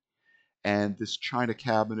listed, and this china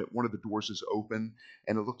cabinet, one of the doors is open,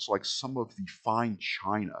 and it looks like some of the fine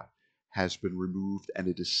china has been removed, and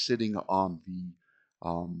it is sitting on the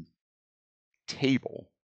table,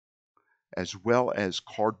 as well as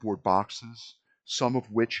cardboard boxes, some of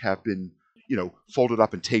which have been, folded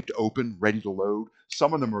up and taped open, ready to load.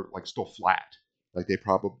 Some of them are like still flat, like they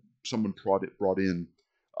probably someone brought in,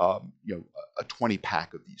 a 20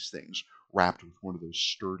 pack of these things wrapped with one of those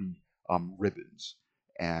sturdy ribbons,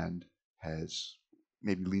 and has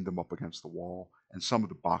maybe leaned them up against the wall. And some of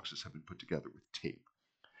the boxes have been put together with tape.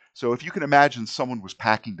 So if you can imagine someone was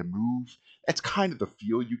packing to move, that's kind of the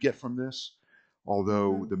feel you get from this.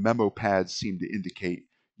 Although Mhm. the memo pads seem to indicate,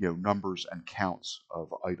 numbers and counts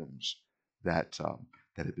of items that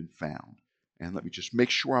have been found. And let me just make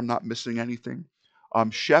sure I'm not missing anything.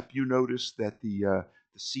 Shep, you notice that the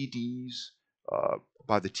CDs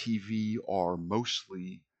by the TV are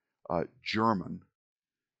mostly German,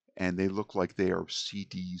 and they look like they are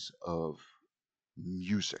CDs of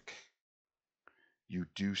music. You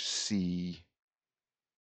do see,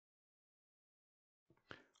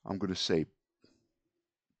 I'm going to say,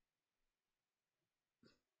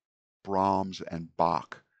 Brahms and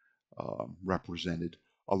Bach represented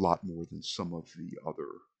a lot more than some of the other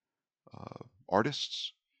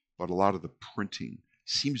artists, but a lot of the printing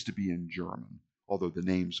seems to be in German. Although the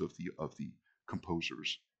names of the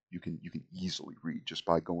composers you can easily read just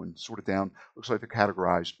by going sort of down. Looks like they're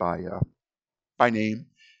categorized by name.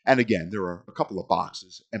 And again, there are a couple of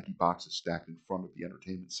boxes, empty boxes stacked in front of the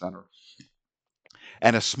entertainment center,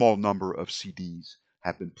 and a small number of CDs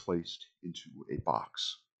have been placed into a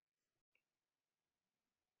box.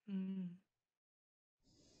 Mm.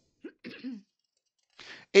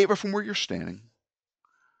 Ava, from where you're standing,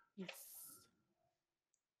 Yes.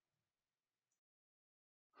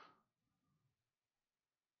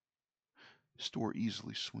 this door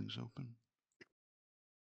easily swings open.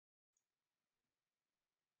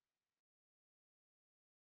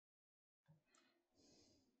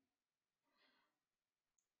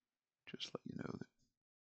 Just let you know that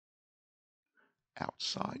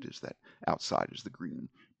outside Oh. is that outside is the green,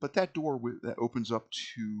 but that door that opens up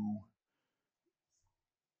to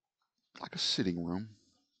like a sitting room.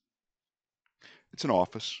 It's an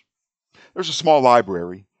office. There's a small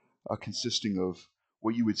library consisting of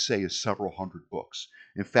what you would say is several hundred books.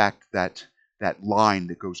 In fact, that line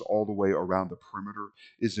that goes all the way around the perimeter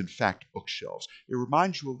is in fact bookshelves. It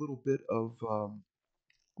reminds you a little bit of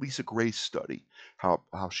Lisa Gray's study,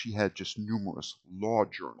 how she had just numerous law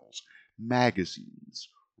journals, magazines,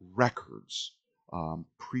 records,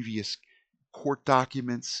 previous court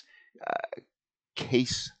documents,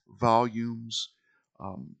 case volumes,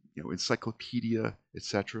 encyclopedia,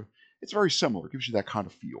 etc. It's very similar. It gives you that kind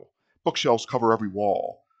of feel. Bookshelves cover every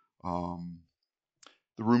wall. Um,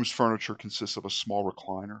 the room's furniture consists of a small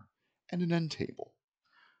recliner and an end table.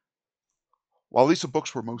 While these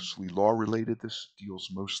books were mostly law related, this deals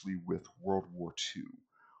mostly with World War II.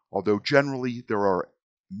 Although generally there are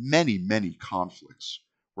many, many conflicts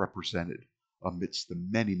represented amidst the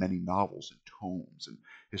many, many novels and tomes and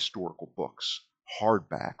historical books,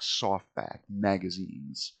 hardback, softback,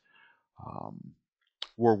 magazines. Um,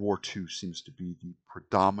 World War II seems to be the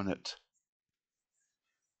predominant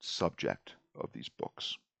subject of these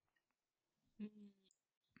books. Mm.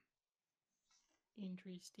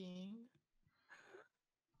 Interesting.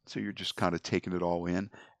 So you're just kind of taking it all in.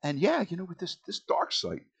 And yeah, with this dark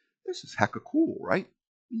site, this is hecka cool, right?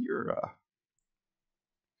 You're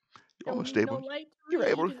Don't almost need no able light to you're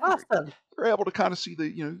able read. Awesome. you're able to kind of see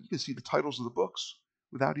you can see the titles of the books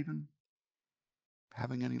without even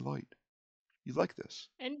having any light. You like this?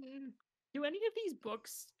 And do any of these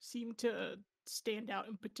books seem to stand out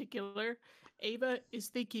in particular? Ava is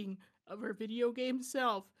thinking of her video game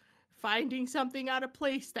self finding something out of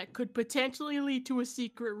place that could potentially lead to a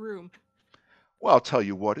secret room. Well, I'll tell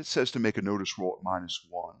you what. It says to make a notice roll at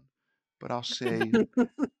 -1, but I'll say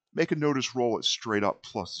make a notice roll at straight up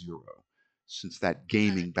 +0, since that All right,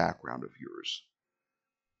 gaming background of yours.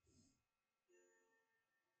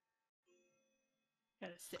 got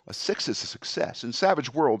a A six. 6 is a success. In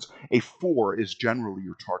Savage Worlds, a 4 is generally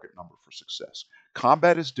your target number for success.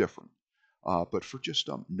 Combat is different, but for just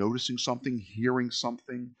noticing something, hearing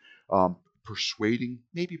something,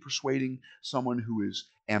 maybe persuading someone who is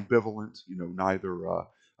ambivalent, neither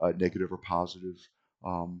negative or positive,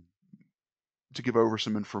 um, to give over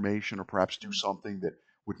some information or perhaps do something that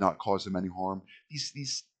would not cause them any harm.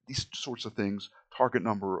 These sorts of things. Target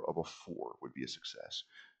number of a 4 would be a success,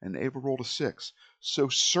 and Ava rolled a 6. So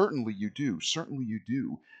certainly you do. Certainly you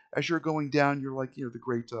do. As you're going down, you're like the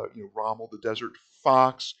great Rommel, the desert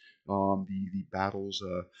fox, the battles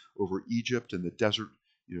over Egypt and the desert,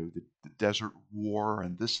 the desert war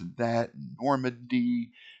and this and that, and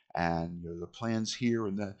Normandy, and the plans here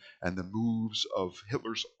and the moves of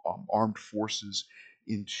Hitler's armed forces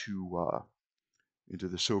into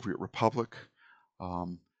the Soviet Republic.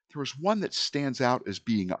 Um, there was one that stands out as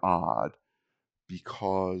being odd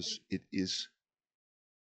because it is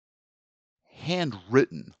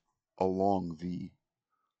handwritten along the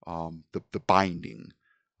binding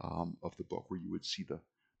of the book, where you would see the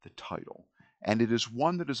title, and it is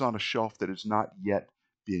one that is on a shelf that has not yet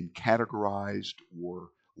been categorized or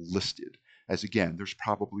listed. As again, there's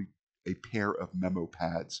probably a pair of memo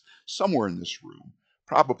pads somewhere in this room,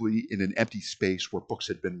 probably in an empty space where books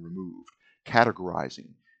had been removed,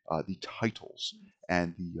 categorizing the titles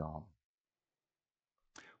and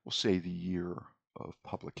we'll say the year of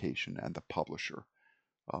publication and the publisher.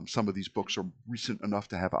 Some of these books are recent enough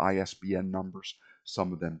to have ISBN numbers,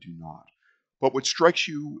 some of them do not. But what strikes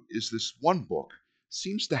you is this one book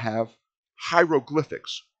seems to have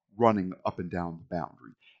hieroglyphics running up and down the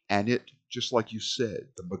boundary. And it, just like you said,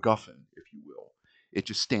 the MacGuffin, if you will, it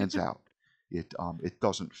just stands out. It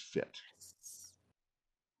doesn't fit.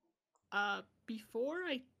 Before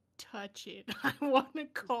I touch it, I want to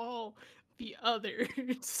call the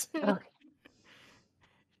others. Okay.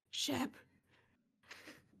 Shep,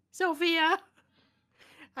 Sophia,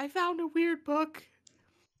 I found a weird book.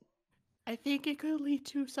 I think it could lead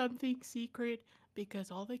to something secret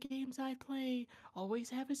because all the games I play always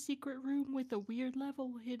have a secret room with a weird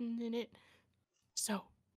level hidden in it. So,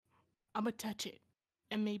 I'm gonna touch it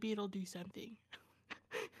and maybe it'll do something.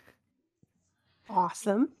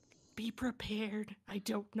 Awesome. Be prepared. I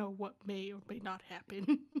don't know what may or may not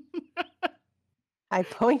happen. I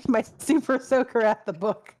point my super soaker at the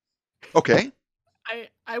book. Okay.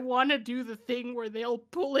 I want to do the thing where they'll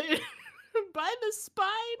pull it by the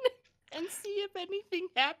spine and see if anything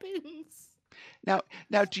happens. Now,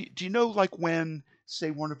 do you know, like, when,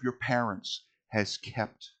 say, one of your parents has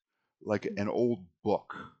kept like an old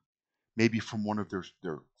book, maybe from one of their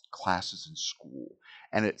classes in school,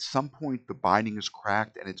 and at some point the binding is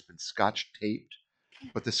cracked and it's been scotch taped,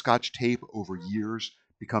 but the scotch tape over years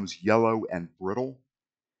becomes yellow and brittle.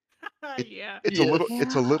 It, Yeah. Yes.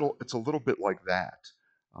 it's a little bit like that.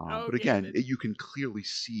 But Okay again, then. you can clearly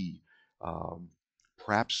see um,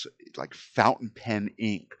 perhaps like fountain pen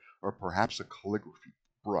ink or perhaps a calligraphy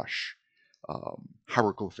brush,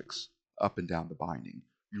 hieroglyphics up and down the binding.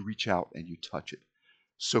 You reach out and you touch it.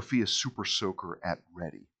 Sophia Super Soaker at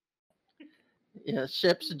ready. Yeah,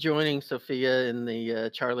 Shep's joining Sophia in the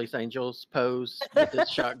Charlie's Angels pose with his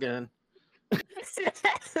shotgun,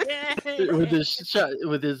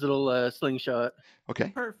 with his little slingshot. Okay.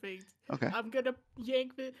 Perfect. Okay. I'm gonna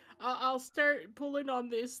yank the. I'll start pulling on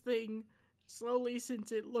this thing slowly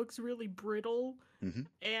since it looks really brittle, hmm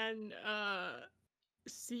and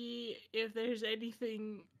see if there's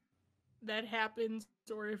anything that happens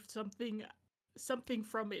or if something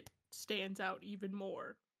from it stands out even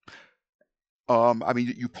more. I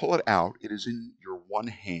mean, you pull it out. It is in your one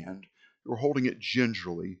hand. You're holding it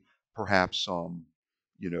gingerly, perhaps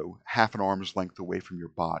half an arm's length away from your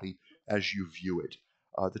body as you view it.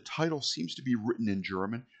 The title seems to be written in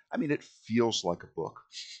German. I mean, it feels like a book,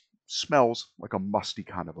 smells like a musty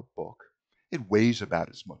kind of a book. It weighs about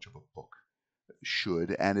as much of a book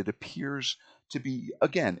should, and it appears to be,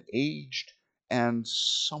 again, aged and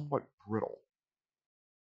somewhat brittle.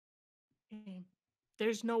 Okay.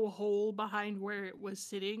 There's no hole behind where it was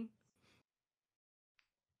sitting.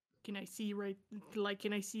 Can I see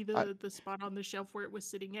can I see I, the spot on the shelf where it was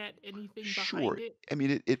sitting at? Anything behind Sure. it? I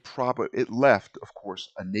mean, it left, of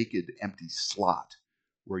course, a naked, empty slot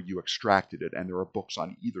where you extracted it, and there are books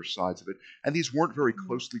on either sides of it. And these weren't very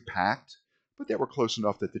closely packed, but they were close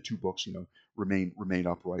enough that the two books, remain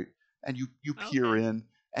upright. And you peer Okay. in,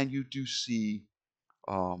 and you do see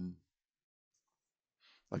um,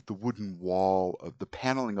 like the wooden wall of the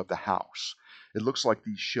paneling of the house. It looks like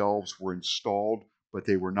these shelves were installed, but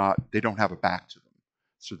they were not. They don't have a back to them,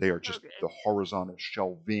 so they are just Okay. the horizontal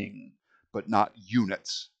shelving, but not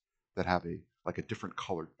units that have a different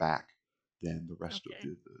colored back than the rest of Okay.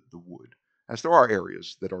 the wood. As there are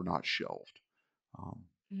areas that are not shelved um,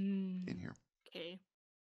 Hmm. in here. Okay.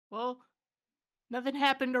 Well, Nothing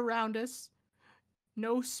happened around us.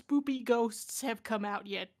 No spoopy ghosts have come out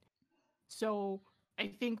yet. So I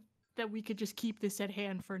think that we could just keep this at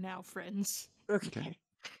hand for now, friends. Okay.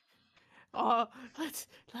 Uh,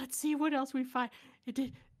 let's see what else we find. It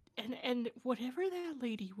did, and whatever that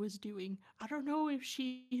lady was doing, I don't know if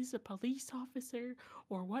she's a police officer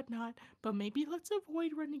or whatnot, but maybe let's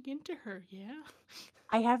avoid running into her. Yeah.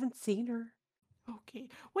 I haven't seen her Okay.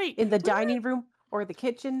 Wait. in the Where? dining room or the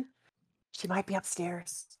kitchen. She might be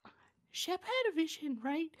upstairs. Shep had a vision,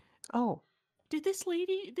 right? Oh, Did this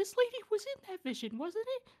lady? This lady was in that vision, wasn't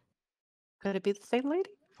it? could it be the same lady?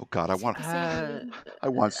 Oh God, I Is it want the same lady? I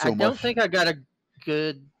want I so don't much. think I got a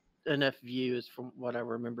good enough view, as from what I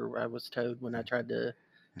remember I was told when I tried to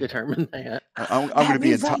determine that. I'm That going to be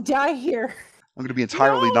means I die here. I'm going to be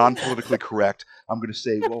entirely No! non-politically correct. I'm going to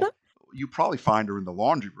say, well, you probably find her in the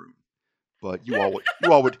laundry room, but you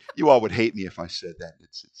all would hate me if I said that.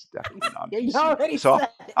 It's definitely Yeah, you non-PC. already So said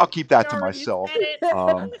it. I'll keep that You to already myself. said it.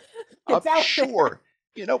 It's out Sure.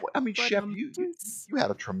 You know, I mean, But, Chef, you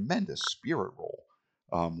had a tremendous spirit role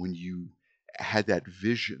when you had that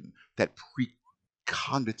vision, that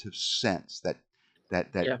precognitive sense, that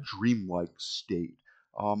Yeah. dreamlike state.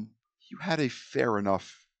 You had a fair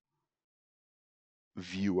enough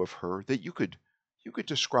view of her that you could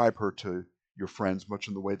describe her to your friends much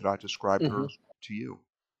in the way that I described her to you.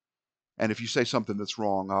 And if you say something that's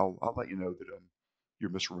wrong, I'll let you know that you're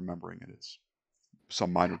misremembering it. It's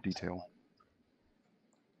some minor detail.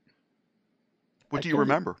 What do you Okay.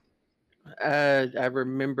 remember? I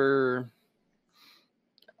remember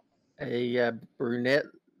a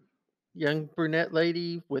young brunette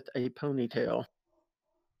lady with a ponytail.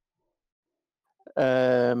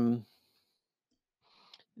 Um,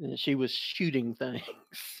 she was shooting things.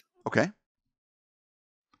 Okay.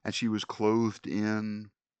 And she was clothed in.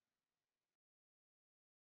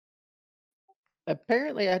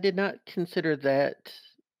 Apparently, I did not consider that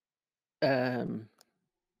um,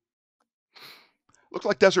 Looked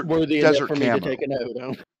like desert worthy enough desert for me to camo. take a note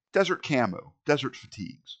on. Desert camo. Desert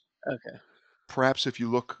fatigues. Okay. Perhaps if you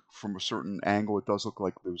look from a certain angle, it does look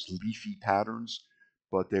like those leafy patterns,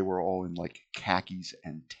 but they were all in like khakis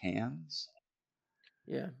and tans.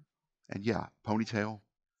 Yeah. And yeah, ponytail,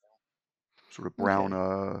 sort of Okay.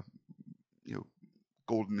 brown, you know,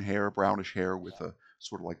 golden hair, brownish hair with a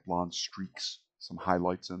sort of like blonde streaks, some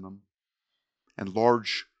highlights in them, and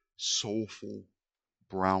large, soulful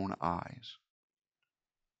brown eyes.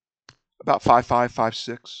 About 5'5",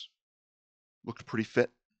 5'6". Looked pretty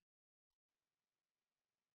fit.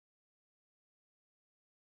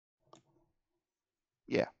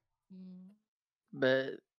 Yeah.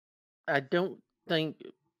 But I don't think,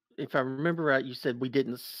 if I remember right, you said we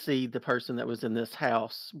didn't see the person that was in this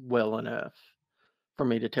house well enough for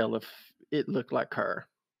me to tell if it looked like her.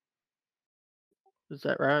 Is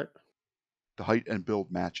that right? The height and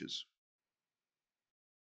build matches.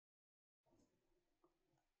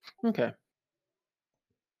 Okay.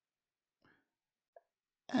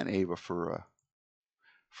 And Ava for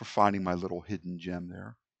finding my little hidden gem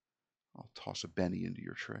there. I'll toss a Benny into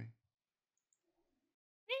your tray.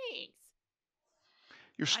 Thanks.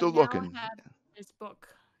 You're I still now looking. have this book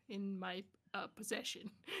in my possession.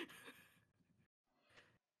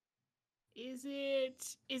 Is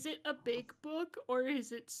it a big book, or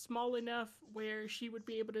is it small enough where she would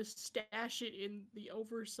be able to stash it in the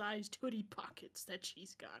oversized hoodie pockets that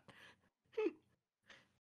she's got?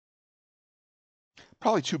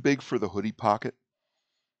 Probably too big for the hoodie pocket.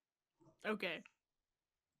 Okay.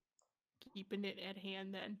 Keeping it at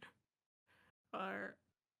hand then. Or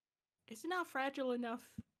is it not fragile enough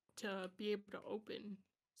to be able to open?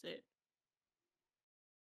 Is it?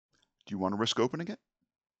 Do you want to risk opening it?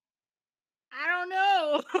 I don't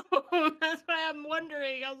know. That's why I'm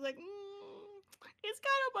wondering. I was like, it's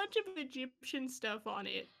got a bunch of Egyptian stuff on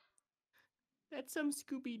it. That's some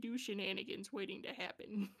Scooby Doo shenanigans waiting to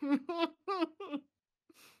happen.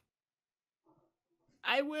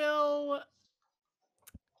 I will.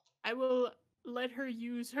 I will let her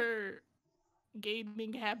use her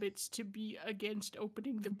gaming habits to be against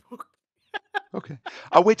opening the book. Okay.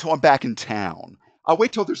 I'll wait till I'm back in town. I'll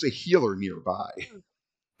wait till there's a healer nearby.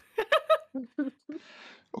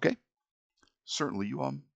 Okay. Certainly, you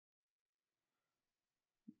But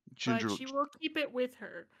Ginger. she will keep it with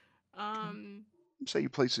her. Okay. Say you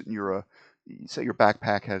place it in your say your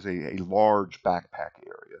backpack has a large backpack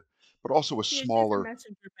area, but also a Yeah, she has a smaller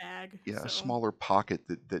messenger bag. yeah, a So smaller pocket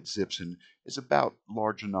that zips and is about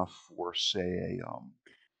large enough for say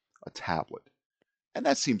a tablet. And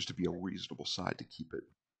that seems to be a reasonable size to keep it,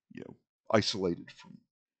 isolated from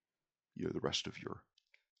the rest of your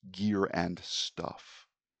gear and stuff.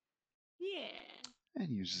 yeah.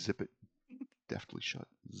 And you zip it deftly shut.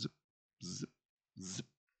 Zip, zip, zip.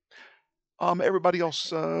 Everybody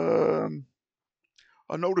else, a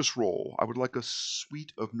notice roll. I would like a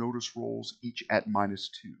suite of notice rolls, each at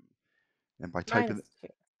 -2. And by typing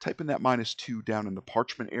that -2 down in the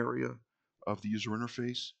parchment area of the user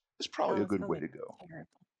interface is probably a good way to go.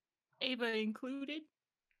 Terrible. Ava included?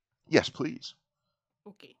 Yes, please.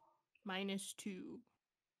 Okay. -2.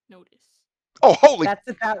 Notice. Oh, holy! That's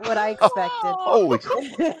about what I expected. Holy!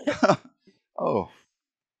 Oh.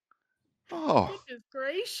 Oh. Goodness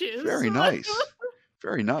gracious. Very nice.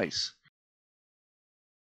 Very nice.